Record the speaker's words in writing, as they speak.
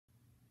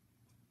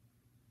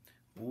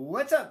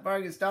What's up,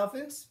 Vargas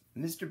Dolphins?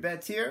 Mr.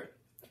 Betz here.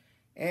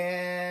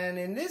 And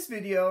in this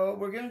video,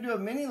 we're going to do a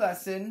mini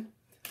lesson,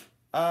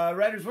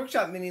 Writer's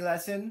Workshop mini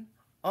lesson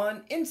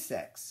on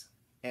insects.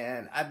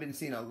 And I've been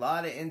seeing a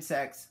lot of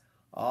insects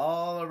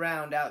all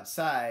around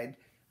outside.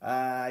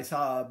 I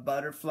saw a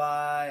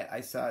butterfly.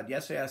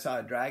 Yesterday I saw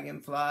a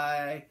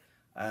dragonfly.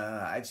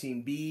 I've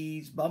seen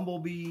bees,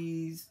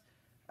 bumblebees.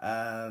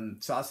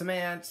 Saw some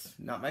ants.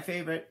 Not my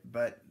favorite,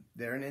 but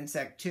they're an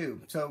insect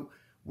too. So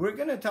we're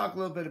going to talk a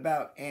little bit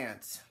about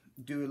ants.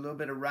 Do a little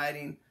bit of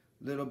writing,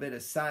 a little bit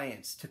of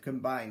science to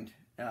combine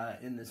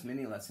in this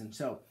mini lesson.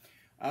 So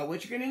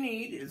what you're going to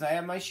need is, I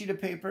have my sheet of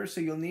paper,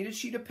 so you'll need a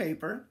sheet of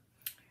paper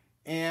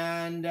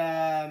and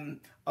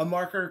a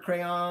marker,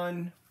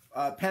 crayon,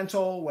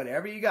 pencil,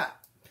 whatever you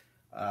got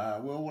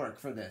will work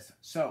for this.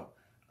 So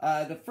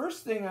the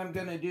first thing I'm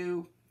going to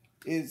do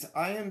is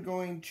I am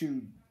going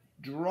to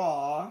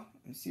draw,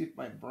 and see if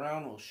my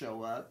brown will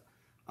show up.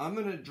 I'm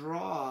going to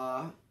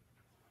draw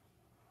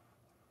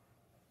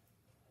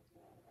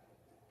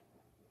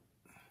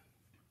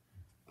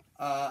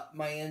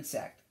my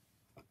insect.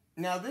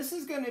 Now this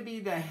is going to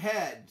be the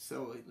head,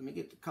 so let me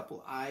get a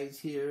couple eyes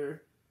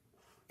here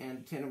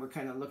and pretend we're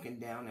kind of looking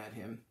down at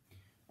him.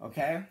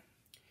 Okay?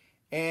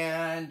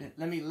 And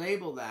let me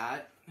label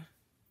that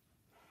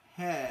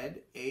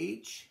head,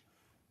 H-E-A-D.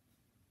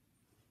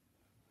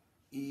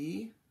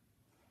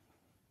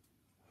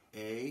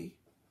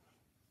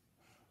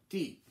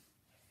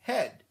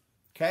 Head.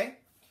 Okay?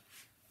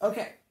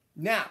 Okay.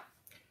 Now,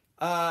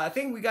 a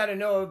thing we got to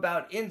know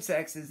about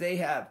insects is they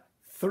have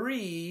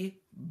 3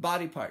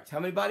 body parts. How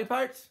many body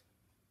parts?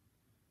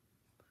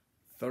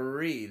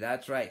 3.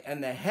 That's right.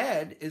 And the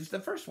head is the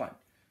first one.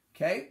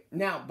 Okay?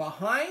 Now,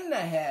 behind the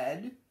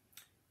head,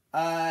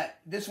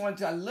 this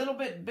one's a little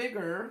bit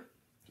bigger.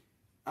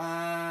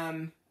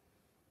 And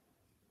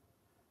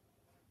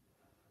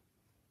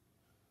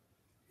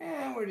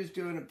we're just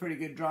doing a pretty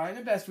good drawing,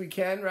 the best we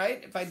can,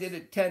 right? If I did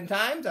it 10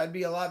 times, I'd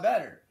be a lot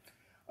better.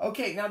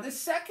 Okay, now the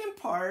second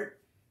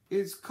part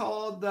is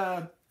called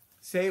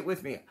say it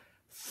with me,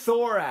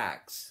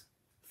 thorax.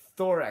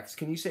 Thorax.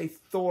 Can you say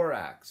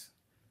thorax?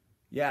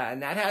 Yeah,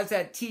 and that has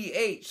that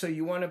TH, so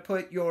you want to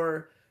put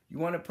your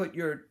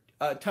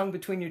tongue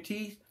between your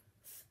teeth.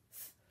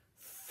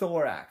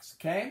 Thorax,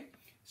 okay?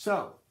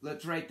 So,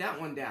 let's write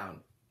that one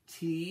down.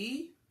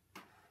 T-H-O-R,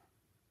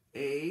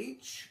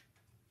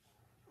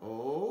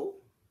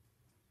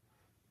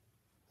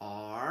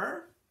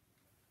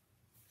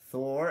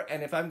 Thor.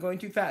 And if I'm going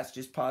too fast,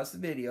 just pause the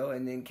video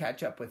and then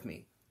catch up with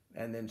me.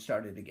 And then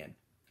start it again.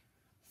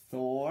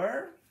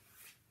 Thor.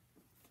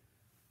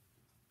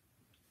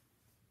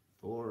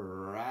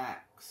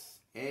 Thorax.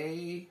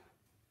 A-X.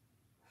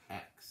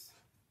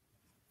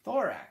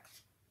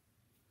 Thorax.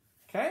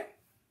 Okay?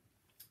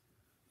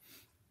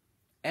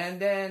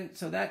 And then,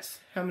 so that's,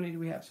 how many do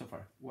we have so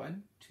far?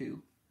 1,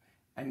 2,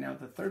 and now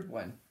the third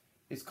one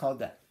is called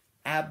the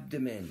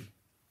abdomen.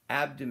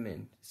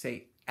 Abdomen.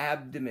 Say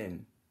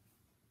abdomen.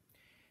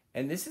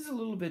 And this is a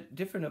little bit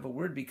different of a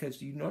word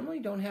because you normally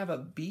don't have a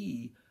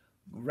B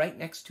right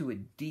next to a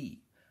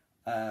D.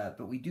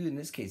 But we do in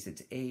this case.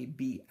 It's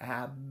A-B,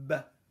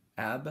 abdomen.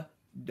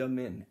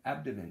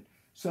 Abdomen.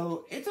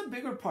 So it's a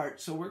bigger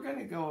part. So we're going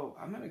to go,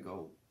 I'm going to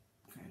go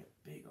kind of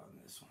big on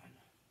this one.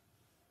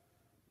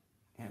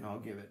 And I'll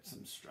give it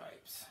some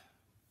stripes.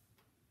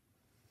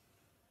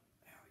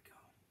 There we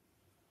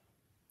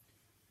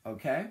go.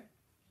 Okay.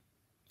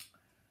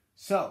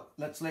 So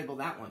let's label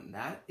that one.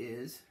 That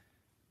is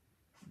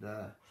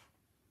the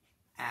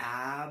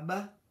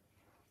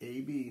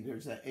A-B.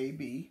 There's a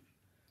A-B.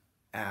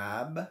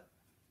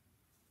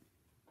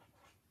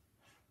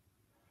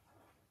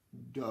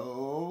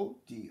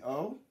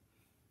 D-O.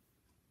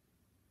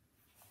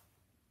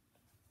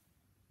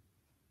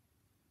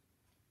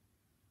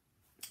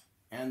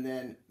 And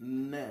then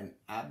men,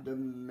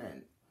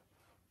 abdomen,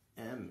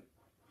 M-E-N.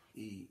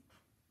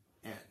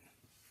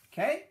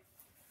 Okay?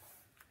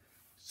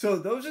 So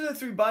those are the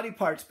 3 body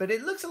parts, but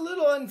it looks a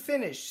little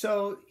unfinished.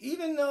 So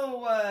even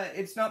though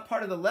it's not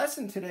part of the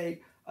lesson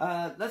today,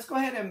 let's go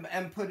ahead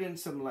and put in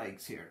some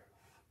legs here.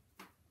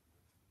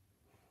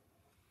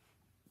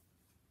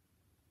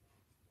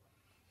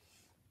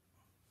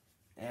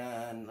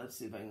 And let's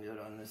see if I can do it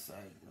on this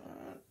side.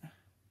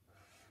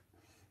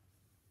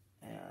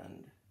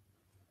 And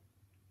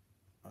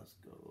let's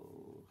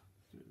go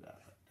through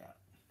that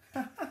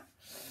like that.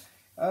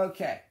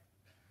 Okay.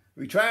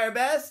 We try our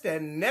best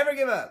and never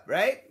give up,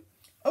 right?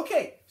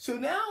 Okay, so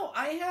now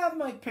I have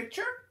my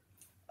picture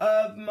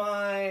of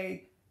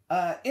my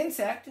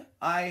insect.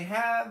 I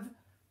have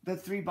the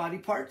 3 body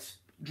parts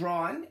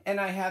drawn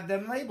and I have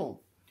them labeled.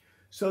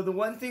 So the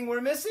one thing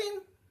we're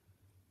missing,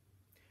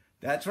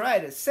 that's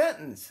right, a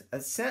sentence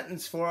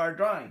for our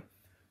drawing.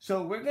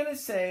 So we're going to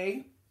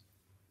say,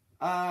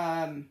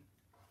 and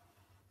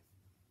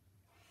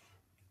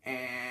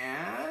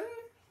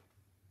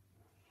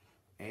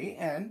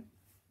A-N,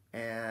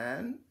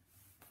 and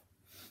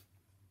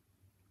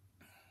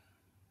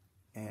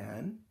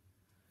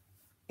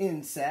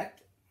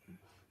insect,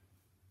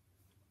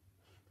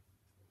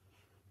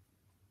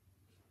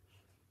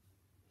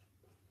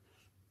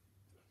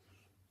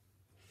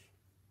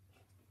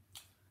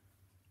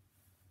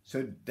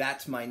 So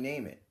that's my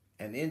name it.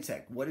 An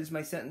insect. What is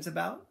my sentence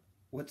about?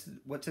 What's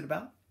it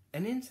about?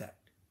 An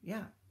insect.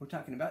 Yeah, we're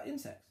talking about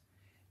insects.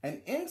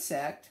 An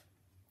insect,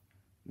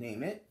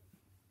 name it,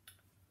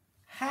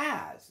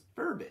 has,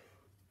 verb it,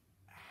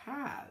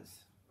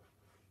 has.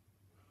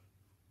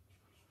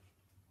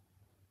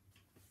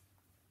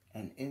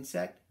 An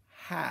insect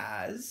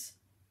has.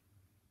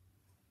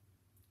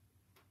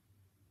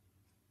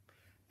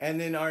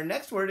 And then our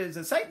next word is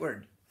a sight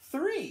word.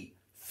 3.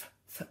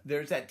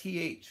 There's that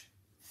TH.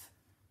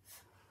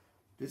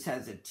 This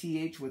has a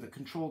TH with a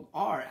controlled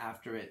R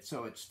after it.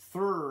 So it's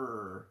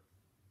thir.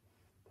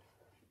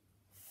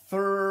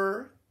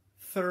 Thir.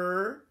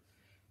 Thir.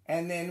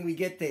 And then we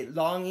get the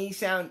long E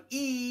sound,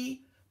 E,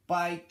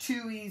 by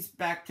 2 E's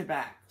back to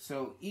back.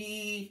 So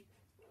E,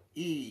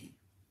 E.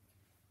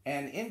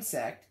 An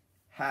insect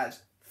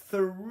has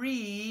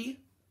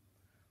 3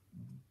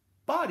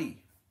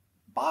 body.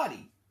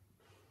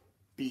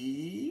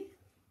 B,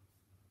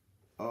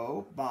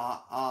 O,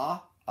 ba,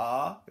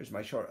 ah. There's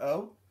my short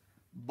O.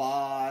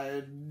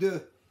 Bod.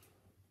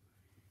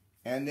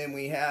 And then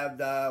we have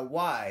the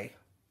Y,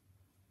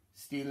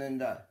 stealing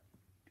the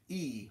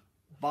E.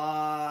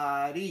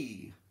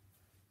 Body.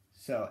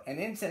 So an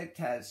insect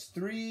has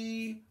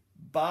 3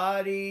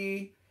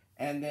 body.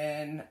 And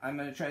then I'm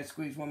going to try to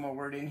squeeze one more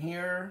word in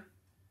here.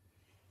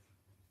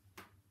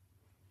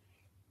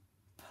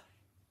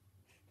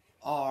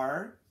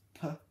 R.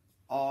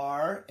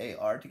 R,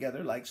 A-R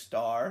together, like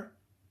star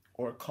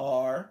or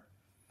car.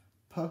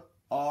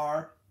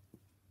 P-R,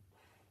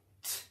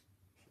 T.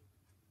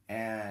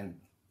 And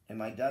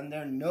am I done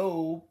there?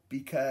 No,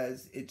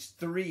 because it's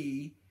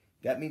 3.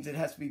 That means it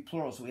has to be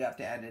plural, so we have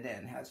to add it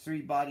in. It has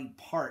 3 body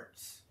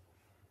parts.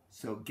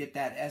 So get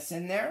that S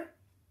in there.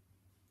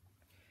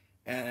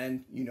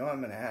 And you know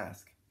I'm going to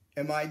ask,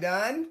 am I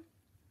done?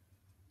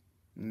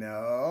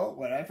 No.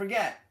 What did I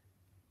forget?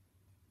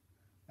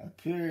 A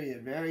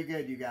period. Very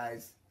good, you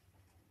guys.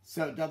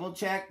 So double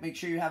check, make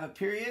sure you have a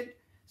period.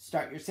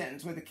 Start your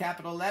sentence with a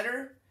capital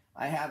letter.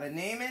 I have a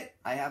name it,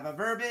 I have a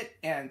verb it,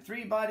 and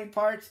 3 body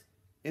parts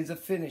is a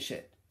finish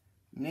it.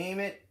 Name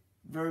it,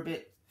 verb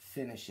it,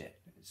 finish it.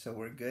 So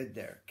we're good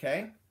there,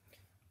 okay?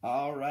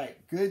 All right,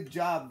 good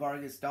job,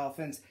 Vargas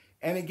Dolphins.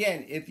 And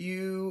again,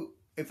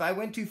 if I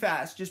went too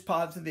fast, just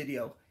pause the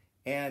video,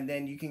 and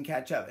then you can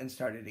catch up and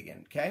start it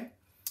again, okay?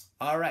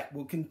 All right,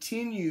 we'll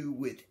continue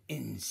with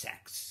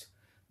insects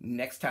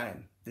next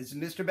time. This is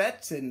Mr.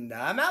 Betz, and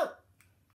I'm out.